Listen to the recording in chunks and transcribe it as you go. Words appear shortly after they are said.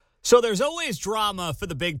So there's always drama for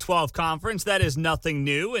the Big 12 Conference. That is nothing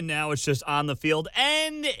new, and now it's just on the field,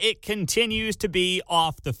 and it continues to be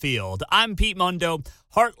off the field. I'm Pete Mundo.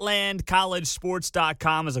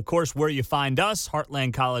 HeartlandCollegeSports.com is, of course, where you find us.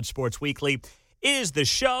 Heartland College Sports Weekly is the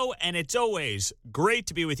show, and it's always great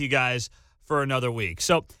to be with you guys for another week.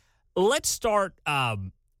 So let's start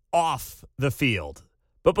off the field.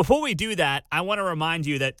 But before we do that, I want to remind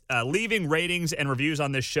you that leaving ratings and reviews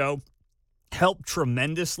on this show help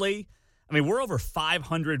tremendously. I mean, we're over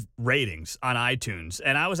 500 ratings on iTunes,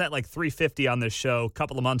 and I was at like 350 on this show a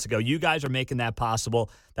couple of months ago. You guys are making that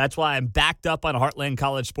possible. That's why I'm backed up on Heartland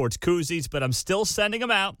College Sports koozies, but I'm still sending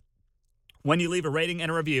them out when you leave a rating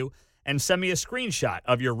and a review, and send me a screenshot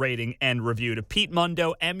of your rating and review to Pete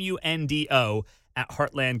Mundo, M-U-N-D-O, at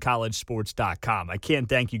HeartlandCollegeSports.com. I can't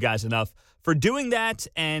thank you guys enough for doing that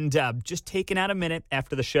and just taking out a minute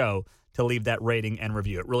after the show to leave that rating and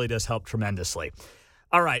review. It really does help tremendously.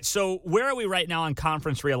 All right, so where are we right now on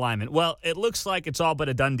conference realignment? Well, it looks like it's all but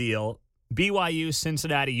a done deal. BYU,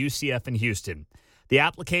 Cincinnati, UCF, and Houston. The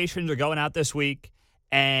applications are going out this week,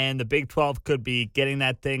 and the Big 12 could be getting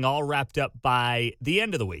that thing all wrapped up by the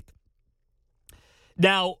end of the week.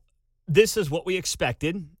 Now, this is what we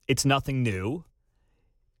expected. It's nothing new.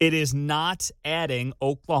 It is not adding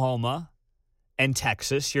Oklahoma and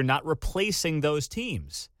Texas. You're not replacing those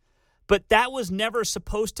teams. But that was never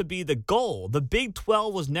supposed to be the goal. The Big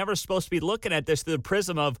 12 was never supposed to be looking at this through the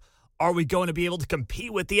prism of, are we going to be able to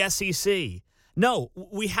compete with the SEC? No,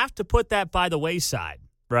 we have to put that by the wayside,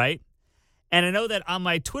 right? And I know that on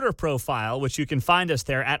my Twitter profile, which you can find us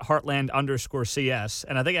there at Heartland_CS,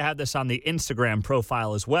 and I think I have this on the Instagram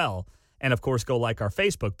profile as well, and of course go like our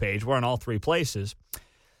Facebook page. We're on all three places.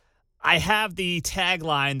 I have the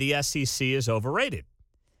tagline, the SEC is overrated.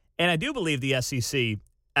 And I do believe the SEC,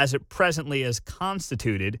 as it presently is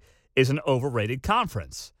constituted, is an overrated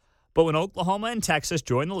conference. But when Oklahoma and Texas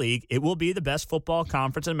join the league, it will be the best football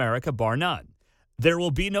conference in America, bar none. There will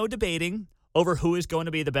be no debating over who is going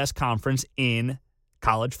to be the best conference in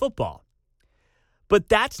college football. But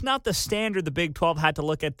that's not the standard the Big 12 had to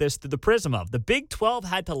look at this through the prism of. The Big 12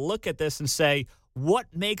 had to look at this and say, what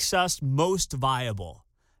makes us most viable?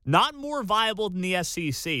 Not more viable than the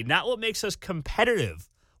SEC, not what makes us competitive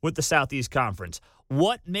with the Southeast Conference.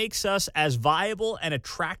 What makes us as viable and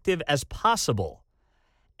attractive as possible?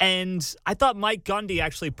 And I thought Mike Gundy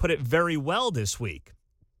actually put it very well this week.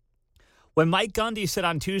 When Mike Gundy said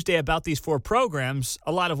on Tuesday about these four programs,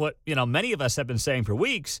 a lot of what, many of us have been saying for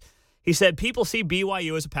weeks, he said people see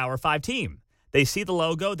BYU as a Power 5 team. They see the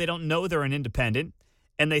logo, they don't know they're an independent,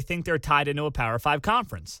 and they think they're tied into a Power 5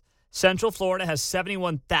 conference. Central Florida has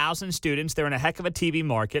 71,000 students. They're in a heck of a TV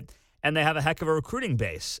market, and they have a heck of a recruiting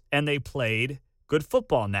base, and they played good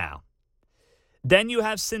football now. Then you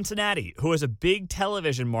have Cincinnati, who is a big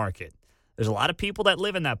television market. There's a lot of people that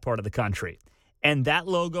live in that part of the country. And that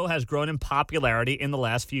logo has grown in popularity in the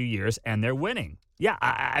last few years, and they're winning. Yeah,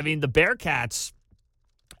 I mean, the Bearcats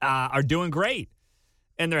are doing great.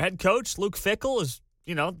 And their head coach, Luke Fickell, is,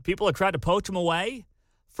 people have tried to poach him away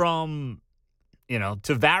from,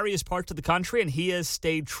 to various parts of the country, and he has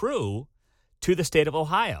stayed true to the state of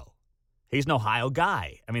Ohio. He's an Ohio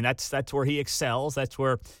guy. I mean, that's where he excels. That's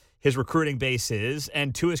where his recruiting base is.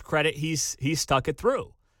 And to his credit, he's stuck it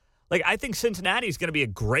through. Like, I think Cincinnati is going to be a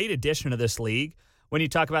great addition to this league when you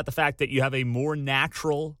talk about the fact that you have a more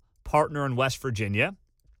natural partner in West Virginia.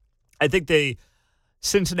 I think the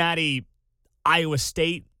Cincinnati-Iowa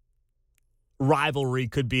State rivalry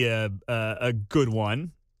could be a good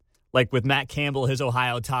one. Like with Matt Campbell, his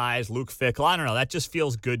Ohio ties, Luke Fickell. I don't know. That just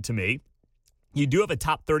feels good to me. You do have a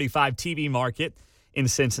top 35 TV market in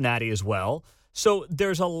Cincinnati as well. So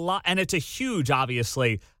there's a lot, and it's a huge,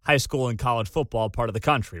 obviously, high school and college football part of the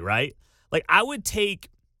country, right? Like, I would take,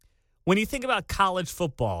 when you think about college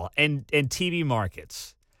football and TV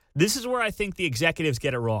markets, this is where I think the executives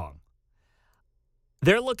get it wrong.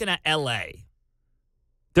 They're looking at L.A.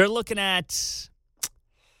 They're looking at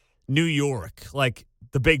New York, like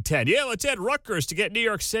the Big Ten. Yeah, let's add Rutgers to get New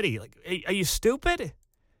York City. Like, are you stupid?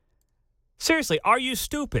 Seriously, are you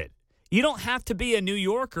stupid? You don't have to be a New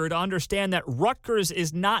Yorker to understand that Rutgers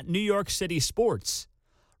is not New York City sports.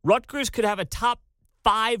 Rutgers could have a top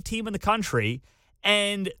 5 team in the country,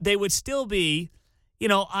 and they would still be,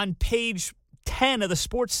 on page 10 of the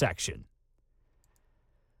sports section.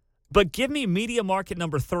 But give me media market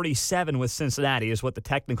number 37 with Cincinnati is what the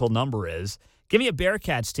technical number is. Give me a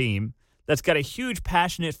Bearcats team that's got a huge,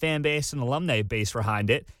 passionate fan base and alumni base behind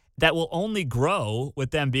it that will only grow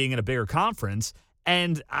with them being in a bigger conference.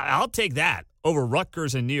 And I'll take that over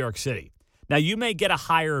Rutgers in New York City. Now, you may get a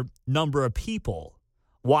higher number of people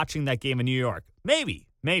watching that game in New York. Maybe.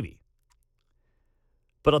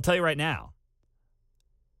 But I'll tell you right now,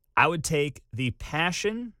 I would take the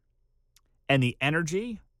passion and the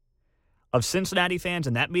energy of Cincinnati fans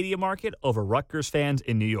in that media market over Rutgers fans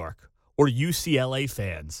in New York or UCLA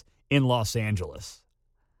fans in Los Angeles.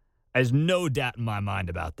 There's no doubt in my mind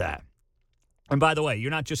about that. And by the way,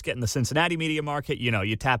 you're not just getting the Cincinnati media market. You know,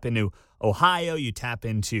 you tap into Ohio, you tap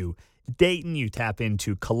into Dayton, you tap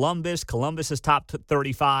into Columbus. Columbus is top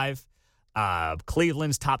 35.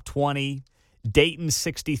 Cleveland's top 20. Dayton's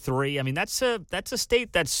 63. I mean, that's a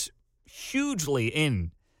state that's hugely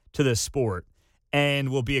into this sport and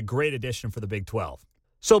will be a great addition for the Big 12.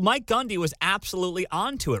 So Mike Gundy was absolutely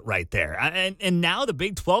onto it right there. And now the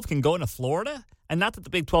Big 12 can go into Florida. And not that the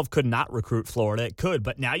Big 12 could not recruit Florida. It could.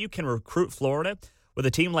 But now you can recruit Florida with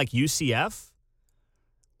a team like UCF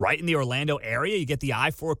right in the Orlando area. You get the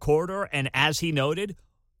I-4 corridor. And as he noted,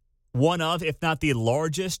 one of, if not the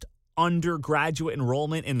largest undergraduate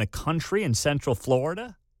enrollment in the country in Central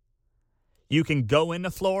Florida. You can go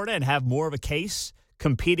into Florida and have more of a case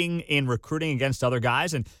competing in recruiting against other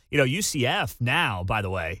guys. And, you know, UCF now, by the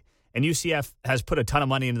way, and UCF has put a ton of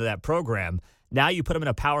money into that program. Now you put them in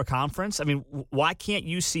a power conference. I mean, why can't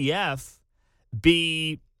UCF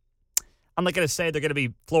be, I'm not going to say they're going to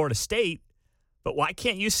be Florida State, but why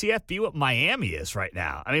can't UCF be what Miami is right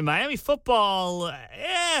now? I mean, Miami football,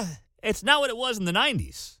 it's not what it was in the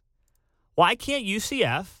 90s. Why can't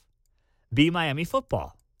UCF be Miami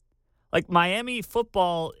football? Like Miami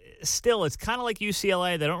football, still, it's kind of like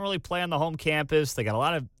UCLA. They don't really play on the home campus. They got a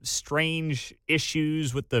lot of strange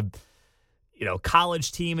issues with the, you know,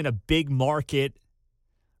 college team in a big market,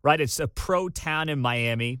 right? It's a pro town in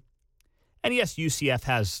Miami. And yes, UCF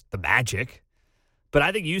has the magic, but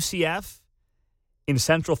I think UCF in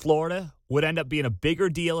Central Florida would end up being a bigger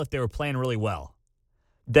deal if they were playing really well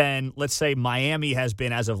than, let's say, Miami has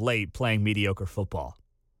been as of late playing mediocre football.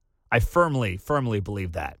 I firmly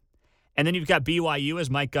believe that. And then you've got BYU, as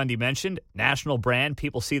Mike Gundy mentioned, national brand.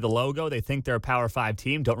 People see the logo. They think they're a Power 5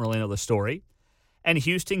 team, don't really know the story. And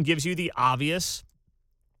Houston gives you the obvious,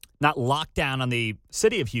 not lockdown on the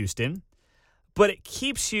city of Houston, but it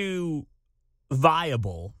keeps you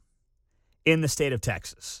viable in the state of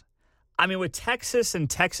Texas. I mean, with Texas and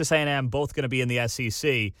Texas A&M both going to be in the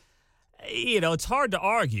SEC, you know, it's hard to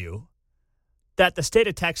argue that the state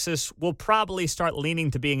of Texas will probably start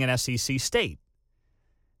leaning to being an SEC state.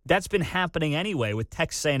 That's been happening anyway with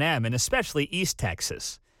Texas A&M and especially East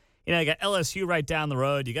Texas. You know, you got LSU right down the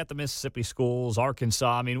road. You got the Mississippi schools,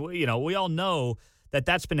 Arkansas. I mean, you know, we all know that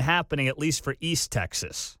that's been happening at least for East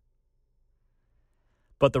Texas.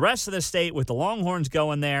 But the rest of the state, with the Longhorns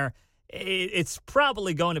going there, it's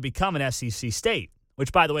probably going to become an SEC state,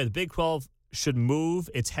 which, by the way, the Big 12 should move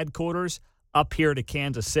its headquarters up here to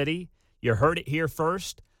Kansas City. You heard it here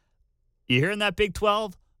first. You hearing that, Big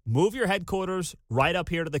 12? Move your headquarters right up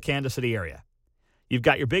here to the Kansas City area. You've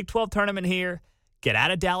got your Big 12 tournament here. Get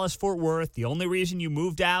out of Dallas-Fort Worth. The only reason you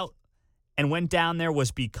moved out and went down there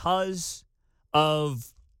was because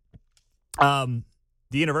of the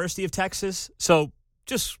University of Texas. So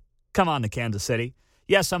just come on to Kansas City.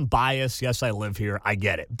 Yes, I'm biased. Yes, I live here. I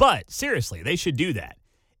get it. But seriously, they should do that.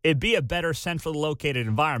 It'd be a better centrally located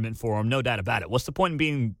environment for them, no doubt about it. What's the point in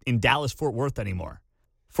being in Dallas-Fort Worth anymore?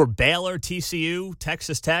 For Baylor, TCU,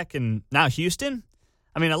 Texas Tech, and now Houston?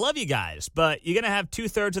 I mean, I love you guys, but you're going to have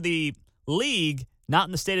 2/3 of the league not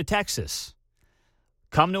in the state of Texas.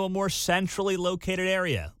 Come to a more centrally located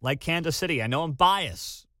area like Kansas City. I know I'm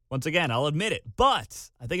biased. Once again, I'll admit it, but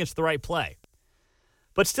I think it's the right play.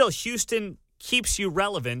 But still, Houston keeps you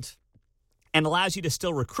relevant and allows you to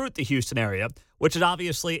still recruit the Houston area, which is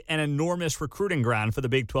obviously an enormous recruiting ground for the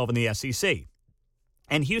Big 12 and the SEC.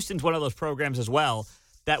 And Houston's one of those programs as well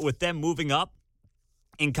that with them moving up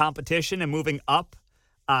in competition and moving up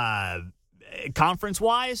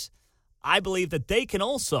conference-wise, I believe that they can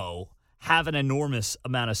also have an enormous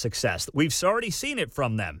amount of success. We've already seen it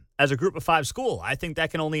from them as a group of 5 school. I think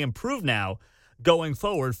that can only improve now going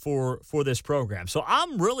forward for this program. So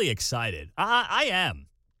I'm really excited. I am.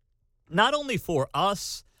 Not only for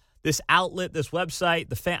us, this outlet, this website,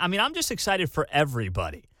 the fan. I mean, I'm just excited for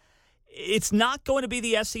everybody. It's not going to be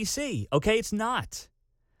the SEC, okay? It's not.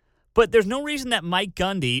 But there's no reason that Mike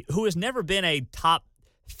Gundy, who has never been a top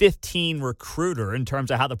 15 recruiter in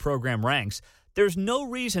terms of how the program ranks, there's no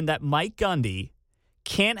reason that Mike Gundy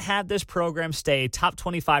can't have this program stay a top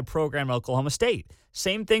 25 program at Oklahoma State.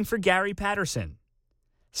 Same thing for Gary Patterson.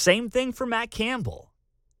 Same thing for Matt Campbell.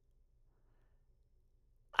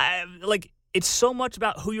 It's so much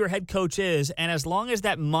about who your head coach is, and as long as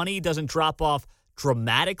that money doesn't drop off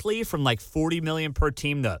dramatically from like $40 million per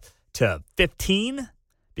team to 15,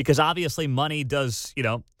 because obviously money does,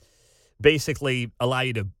 basically allow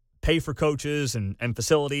you to pay for coaches and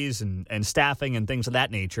facilities and staffing and things of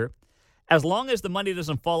that nature. As long as the money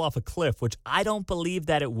doesn't fall off a cliff, which I don't believe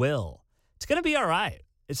that it will, it's going to be all right.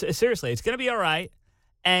 Seriously, it's going to be all right.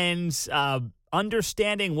 And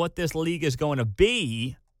understanding what this league is going to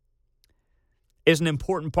be is an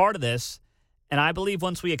important part of this. And I believe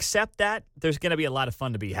once we accept that, there's going to be a lot of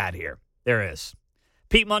fun to be had here. There is.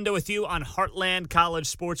 Pete Mundo with you on Heartland College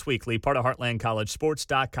Sports Weekly, part of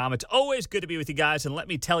HeartlandCollegeSports.com. It's always good to be with you guys. And let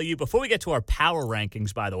me tell you, before we get to our power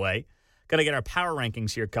rankings, by the way, got to get our power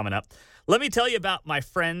rankings here coming up. Let me tell you about my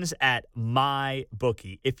friends at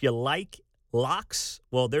MyBookie. If you like locks,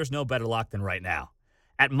 well, there's no better lock than right now.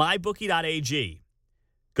 At mybookie.ag,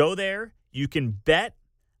 go there. You can bet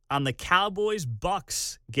on the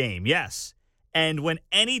Cowboys-Bucks game. Yes. And when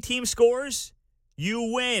any team scores,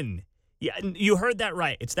 you win. Yeah, you heard that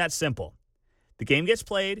right. It's that simple. The game gets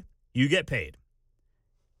played, you get paid.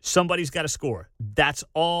 Somebody's got to score. That's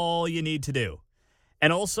all you need to do.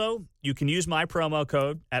 And also, you can use my promo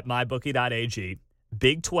code at mybookie.ag,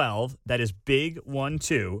 Big12, that is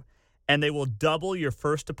Big12, and they will double your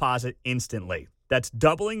first deposit instantly. That's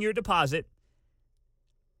doubling your deposit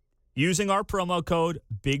using our promo code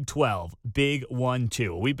Big12,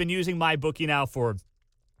 Big12. We've been using MyBookie now for,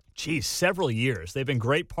 several years. They've been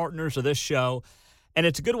great partners of this show, and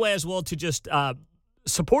it's a good way as well to just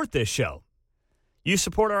support this show. You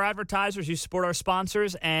support our advertisers, you support our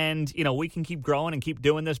sponsors, and, we can keep growing and keep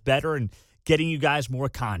doing this better and getting you guys more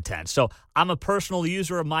content. So I'm a personal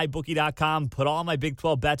user of MyBookie.com, put all my Big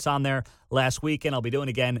 12 bets on there last weekend. I'll be doing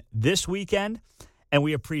it again this weekend, and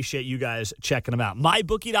we appreciate you guys checking them out.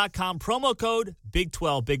 MyBookie.com, promo code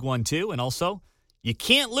Big12, Big12, and also, you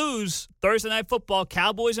can't lose Thursday Night Football,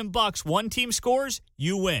 Cowboys and Bucks. One team scores,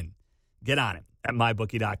 you win. Get on it at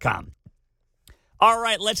MyBookie.com. All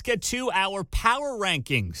right, let's get to our power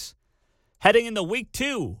rankings heading into week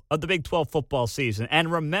 2 of the Big 12 football season.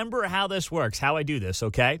 And remember how this works, how I do this,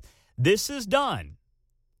 okay? This is done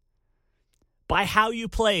by how you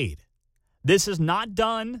played. This is not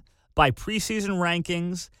done by preseason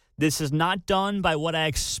rankings. This is not done by what I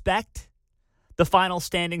expect the final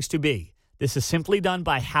standings to be. This is simply done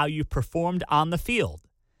by how you performed on the field.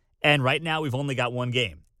 And right now, we've only got one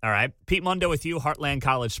game. All right, Pete Mundo with you,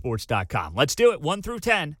 HeartlandCollegeSports.com. Let's do it, 1 through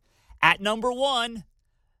 10. At number 1,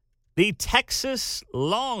 the Texas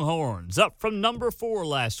Longhorns, up from number 4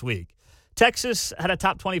 last week. Texas had a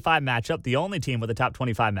top 25 matchup, the only team with a top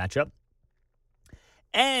 25 matchup.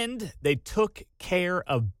 And they took care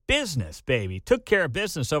of business, baby. Took care of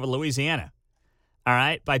business over Louisiana. All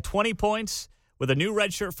right, by 20 points with a new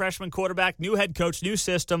redshirt freshman quarterback, new head coach, new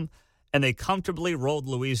system, and they comfortably rolled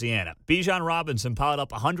Louisiana. Bijan Robinson piled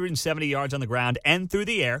up 170 yards on the ground and through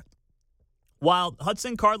the air, while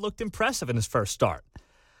Hudson Card looked impressive in his first start.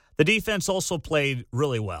 The defense also played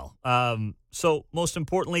really well. So most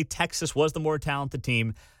importantly, Texas was the more talented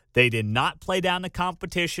team. They did not play down the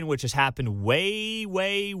competition, which has happened way,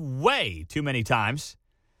 way, way too many times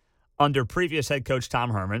under previous head coach Tom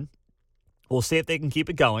Herman. We'll see if they can keep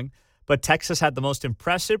it going. But Texas had the most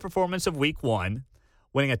impressive performance of week 1,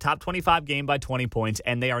 winning a top 25 game by 20 points,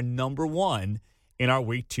 and they are number 1 in our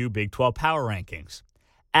Week 2 Big 12 power rankings.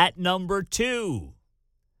 At number 2,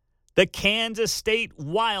 the Kansas State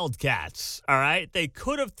Wildcats, all right? They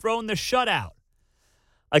could have thrown the shutout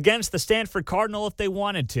against the Stanford Cardinal if they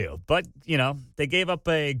wanted to, but, they gave up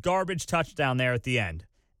a garbage touchdown there at the end,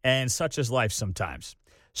 and such is life sometimes.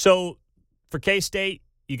 So for K-State,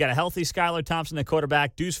 you got a healthy Skylar Thompson at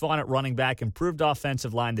quarterback, Deuce Vaughn at running back, improved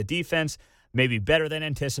offensive line, the defense maybe better than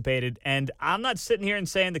anticipated. And I'm not sitting here and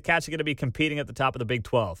saying the Cats are going to be competing at the top of the Big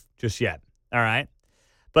 12 just yet. All right.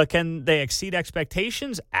 But can they exceed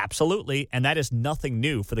expectations? Absolutely. And that is nothing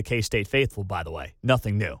new for the K-State faithful, by the way.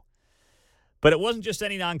 Nothing new. But it wasn't just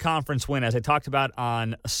any non-conference win, as I talked about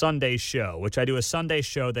on Sunday's show, which I do a Sunday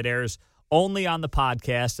show that airs only on the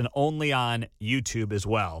podcast and only on YouTube as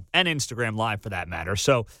well, and Instagram Live for that matter.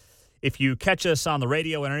 So if you catch us on the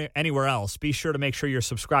radio and anywhere else, be sure to make sure you're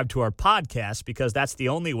subscribed to our podcast, because that's the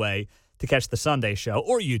only way to catch the Sunday show,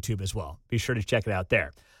 or YouTube as well. Be sure to check it out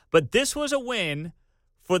there. But this was a win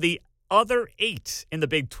for the other 8 in the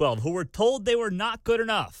Big 12 who were told they were not good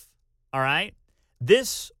enough. All right?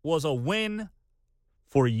 This was a win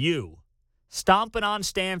for you. Stomping on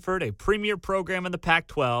Stanford, a premier program in the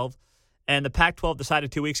Pac-12, and the Pac-12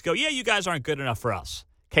 decided 2 weeks ago, yeah, you guys aren't good enough for us.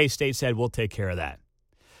 K-State said, we'll take care of that.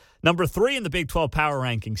 Number 3 in the Big 12 power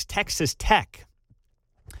rankings, Texas Tech.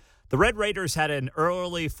 The Red Raiders had an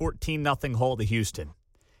early 14-0 hold to Houston.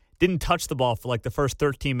 Didn't touch the ball for like the first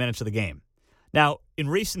 13 minutes of the game. Now, in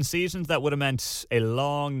recent seasons, that would have meant a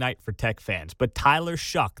long night for Tech fans. But Tyler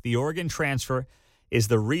Shuck, the Oregon transfer, is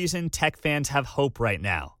the reason Tech fans have hope right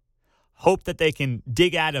now. Hope that they can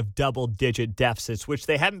dig out of double-digit deficits, which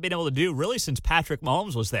they haven't been able to do really since Patrick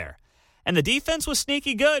Mahomes was there. And the defense was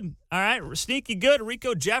sneaky good, all right? Sneaky good.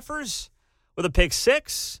 Rico Jeffers with a pick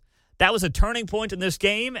six. That was a turning point in this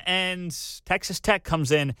game, and Texas Tech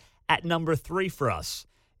comes in at number 3 for us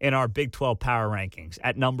in our Big 12 power rankings.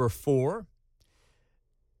 At number 4,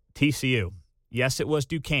 TCU. Yes, it was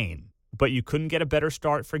Duquesne, but you couldn't get a better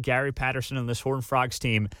start for Gary Patterson and this Horned Frogs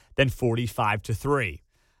team than 45-3.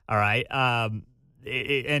 All right,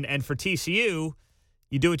 and for TCU,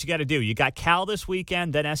 you do what you got to do. You got Cal this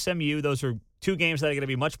weekend, then SMU. Those are two games that are going to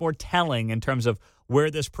be much more telling in terms of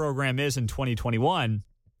where this program is in 2021.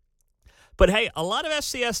 But hey, a lot of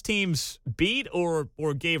FCS teams beat or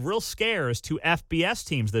gave real scares to FBS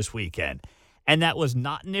teams this weekend. And that was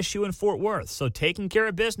not an issue in Fort Worth. So taking care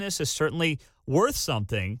of business is certainly worth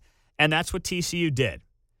something, and that's what TCU did.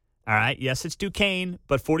 All right, yes, it's Duquesne,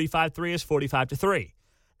 but 45-3 is 45-3.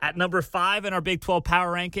 At number 5 in our Big 12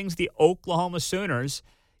 power rankings, the Oklahoma Sooners.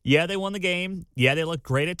 Yeah, they won the game. Yeah, they looked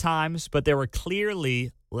great at times, but there were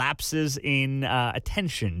clearly lapses in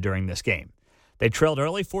attention during this game. They trailed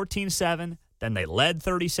early 14-7, then they led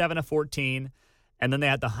 37-14, and then they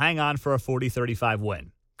had to hang on for a 40-35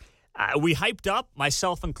 win. We hyped up,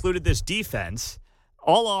 myself included, this defense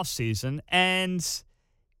all offseason, and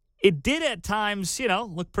it did at times,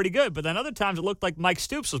 look pretty good. But then other times it looked like Mike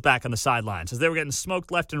Stoops was back on the sidelines as they were getting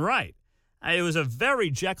smoked left and right. It was a very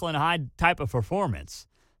Jekyll and Hyde type of performance.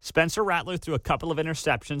 Spencer Rattler threw a couple of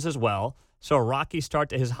interceptions as well, so a rocky start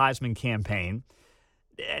to his Heisman campaign.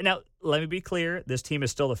 Now, let me be clear. This team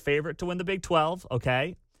is still the favorite to win the Big 12,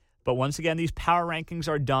 okay? But once again, these power rankings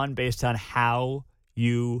are done based on how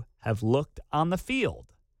you have looked on the field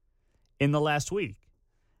in the last week.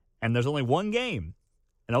 And there's only one game,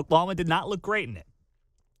 and Oklahoma did not look great in it.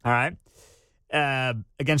 All right?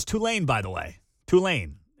 Against Tulane, by the way.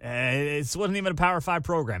 Tulane. It wasn't even a Power 5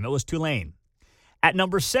 program. It was Tulane. At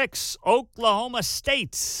number 6, Oklahoma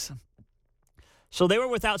State. So they were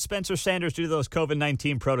without Spencer Sanders due to those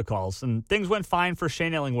COVID-19 protocols, and things went fine for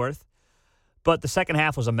Shane Illingworth. But the second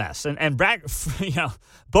half was a mess. And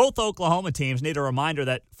both Oklahoma teams need a reminder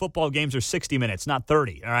that football games are 60 minutes, not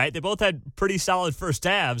 30, all right? They both had pretty solid first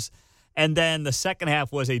halves, and then the second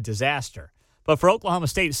half was a disaster. But for Oklahoma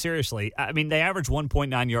State, seriously, I mean, they averaged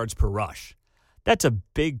 1.9 yards per rush. That's a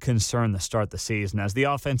big concern to start the season, as the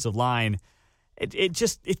offensive line,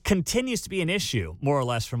 it continues to be an issue, more or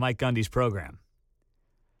less, for Mike Gundy's program.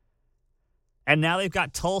 And now they've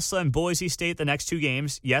got Tulsa and Boise State the next two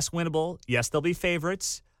games. Yes, winnable. Yes, they'll be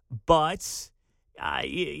favorites. But,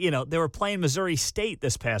 they were playing Missouri State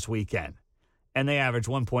this past weekend, and they averaged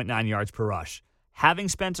 1.9 yards per rush. Having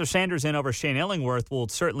Spencer Sanders in over Shane Illingworth will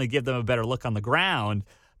certainly give them a better look on the ground,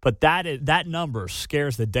 but that number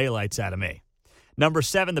scares the daylights out of me. Number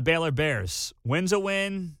 7, the Baylor Bears. Win's a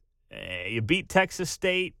win. You beat Texas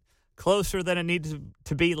State closer than it needed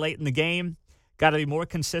to be late in the game. Got to be more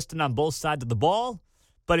consistent on both sides of the ball.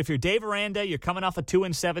 But if you're Dave Aranda, you're coming off a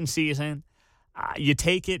 2-7 season. You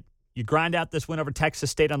take it, you grind out this win over Texas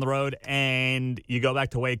State on the road, and you go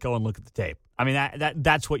back to Waco and look at the tape. I mean,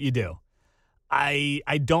 that's what you do. I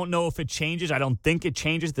don't know if it changes. I don't think it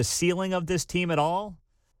changes the ceiling of this team at all.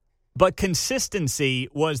 But consistency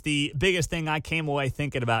was the biggest thing I came away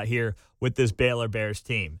thinking about here with this Baylor Bears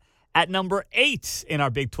team. At number 8 in our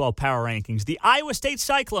Big 12 power rankings, the Iowa State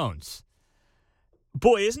Cyclones.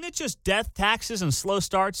 Boy, isn't it just death, taxes, and slow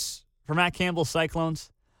starts for Matt Campbell's Cyclones?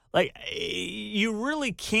 Like, you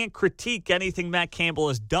really can't critique anything Matt Campbell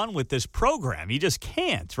has done with this program. You just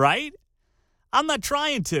can't, right? I'm not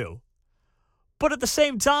trying to. But at the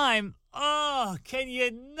same time, can you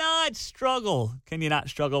not struggle? Can you not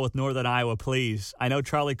struggle with Northern Iowa, please? I know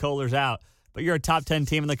Charlie Kohler's out, but you're a top 10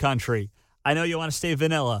 team in the country. I know you want to stay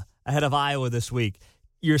vanilla ahead of Iowa this week.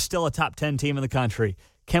 You're still a top 10 team in the country.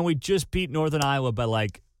 Can we just beat Northern Iowa by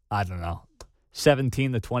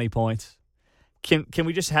 17 to 20 points? Can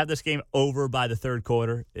we just have this game over by the third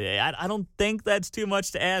quarter? I don't think that's too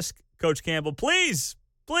much to ask, Coach Campbell. Please,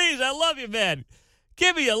 I love you, man.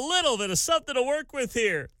 Give me a little bit of something to work with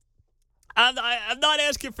here. I'm not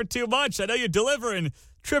asking for too much. I know you're delivering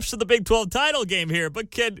trips to the Big 12 title game here, but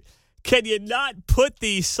can you not put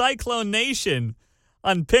the Cyclone Nation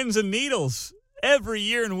on pins and needles every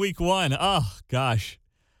year in week 1? Oh, gosh.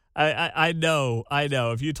 I know.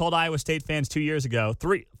 If you told Iowa State fans 2 years ago,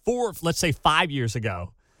 3, 4, let's say 5 years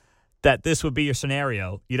ago, that this would be your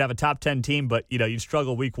scenario, you'd have a top 10 team, but you'd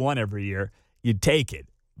struggle week 1 every year, you'd take it.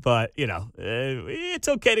 but, it's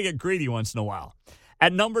okay to get greedy once in a while.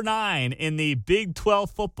 At number 9 in the Big 12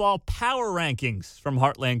 football power rankings from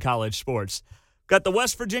Heartland College Sports, got the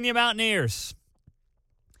West Virginia Mountaineers.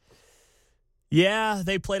 Yeah,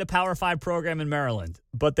 they played a Power 5 program in Maryland,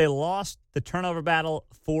 but they lost the turnover battle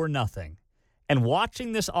 4-0. And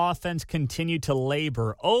watching this offense continue to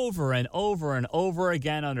labor over and over and over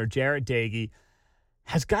again under Jarret Doege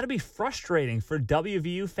has got to be frustrating for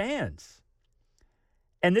WVU fans.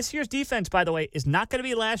 And this year's defense, by the way, is not going to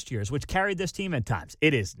be last year's, which carried this team at times.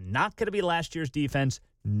 It is not going to be last year's defense,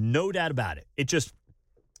 no doubt about it.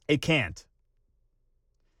 It can't.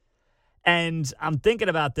 And I'm thinking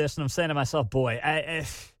about this, and I'm saying to myself, boy,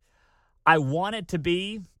 I want it to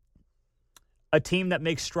be a team that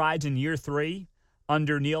makes strides in year 3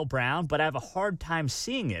 under Neil Brown, but I have a hard time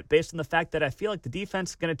seeing it based on the fact that I feel like the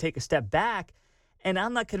defense is going to take a step back, and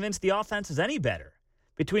I'm not convinced the offense is any better.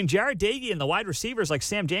 Between Jarret Doege and the wide receivers like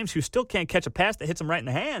Sam James, who still can't catch a pass that hits him right in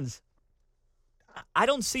the hands, I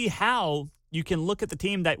don't see how you can look at the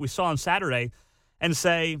team that we saw on Saturday and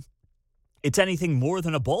say it's anything more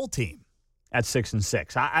than a bowl team at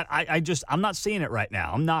 6-6. I'm not seeing it right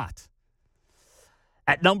now. I'm not.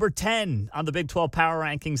 At number 10 on the Big 12 power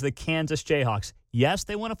rankings, the Kansas Jayhawks. Yes,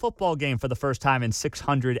 they won a football game for the first time in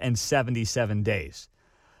 677 days.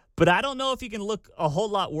 But I don't know if you can look a whole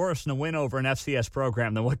lot worse in a win over an FCS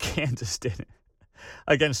program than what Kansas did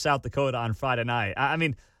against South Dakota on Friday night. I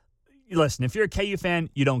mean, listen, if you're a KU fan,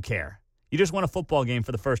 you don't care. You just won a football game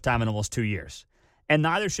for the first time in almost 2 years. And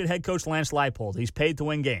neither should head coach Lance Leipold. He's paid to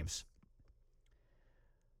win games.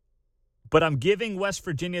 But I'm giving West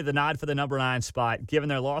Virginia the nod for the number 9 spot, given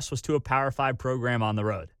their loss was to a Power 5 program on the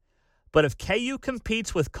road. But if KU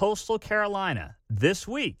competes with Coastal Carolina this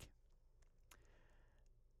week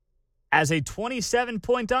as a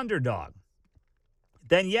 27-point underdog,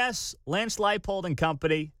 then yes, Lance Leipold and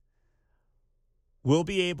company will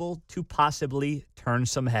be able to possibly turn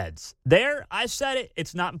some heads. There, I said it,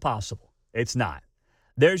 it's not impossible. It's not.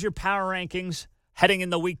 There's your power rankings heading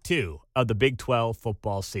into week 2 of the Big 12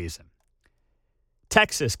 football season.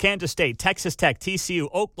 Texas, Kansas State, Texas Tech, TCU,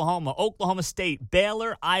 Oklahoma, Oklahoma State,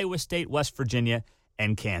 Baylor, Iowa State, West Virginia,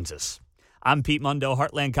 and Kansas. I'm Pete Mundo.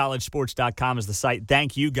 HeartlandCollegeSports.com is the site.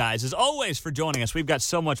 Thank you guys, as always, for joining us. We've got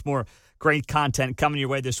so much more great content coming your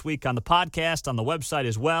way this week on the podcast, on the website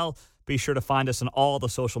as well. Be sure to find us on all the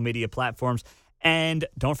social media platforms. And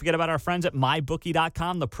don't forget about our friends at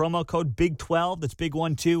MyBookie.com. The promo code BIG12, that's Big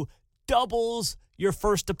 12, doubles your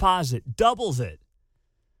first deposit. Doubles it.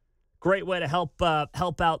 Great way to help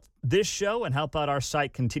out this show and help out our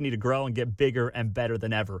site continue to grow and get bigger and better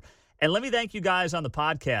than ever. And let me thank you guys on the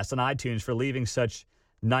podcast on iTunes for leaving such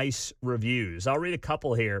nice reviews. I'll read a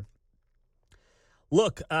couple here.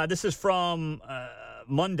 Look, this is from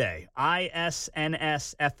Monday.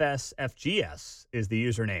 ISNSFSFGS is the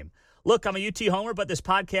username. Look, I'm a UT homer, but this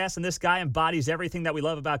podcast and this guy embodies everything that we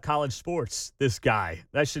love about college sports. This guy.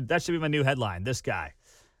 That should be my new headline, this guy.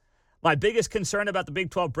 My biggest concern about the Big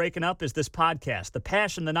 12 breaking up is this podcast. The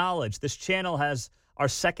passion, the knowledge this channel has are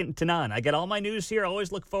second to none. I get all my news here. I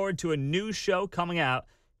always look forward to a new show coming out.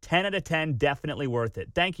 10 out of 10, definitely worth it.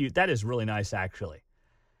 Thank you. That is really nice, actually.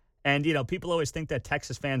 And, people always think that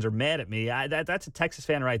Texas fans are mad at me. That's a Texas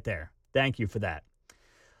fan right there. Thank you for that.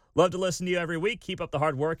 Love to listen to you every week. Keep up the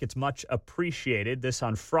hard work. It's much appreciated. This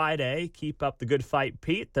on Friday. Keep up the good fight,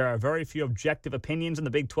 Pete. There are very few objective opinions in the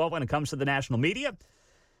Big 12 when it comes to the national media.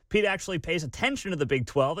 Pete actually pays attention to the Big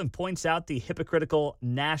 12 and points out the hypocritical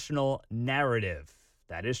national narrative.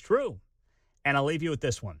 That is true. And I'll leave you with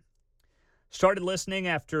this one. Started listening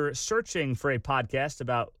after searching for a podcast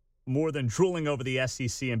about more than drooling over the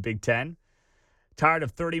SEC and Big 10. Tired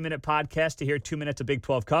of 30-minute podcasts to hear 2 minutes of Big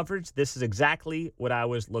 12 coverage? This is exactly what I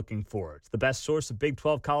was looking for. It's the best source of Big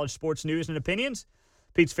 12 college sports news and opinions.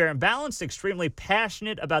 Pete's fair and balanced, extremely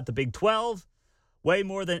passionate about the Big 12. Way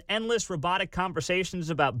more than endless robotic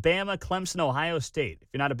conversations about Bama, Clemson, Ohio State. If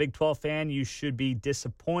you're not a Big 12 fan, you should be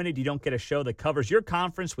disappointed you don't get a show that covers your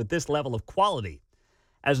conference with this level of quality.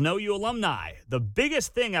 As an OU alumni, the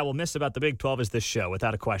biggest thing I will miss about the Big 12 is this show,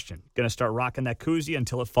 without a question. Going to start rocking that koozie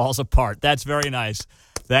until it falls apart. That's very nice.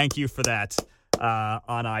 Thank you for that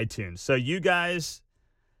on iTunes. So you guys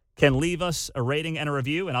can leave us a rating and a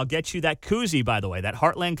review, and I'll get you that koozie, by the way, that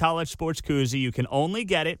Heartland College Sports koozie. You can only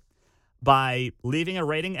get it by leaving a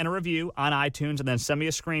rating and a review on iTunes and then send me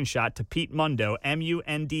a screenshot to Pete Mundo,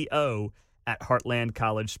 MUNDO, at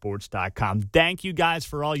HeartlandCollegeSports.com. Thank you guys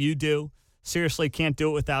for all you do. Seriously, can't do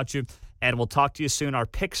it without you. And we'll talk to you soon. Our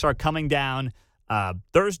picks are coming down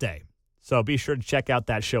Thursday, so be sure to check out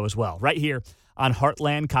that show as well, right here on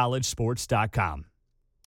HeartlandCollegeSports.com.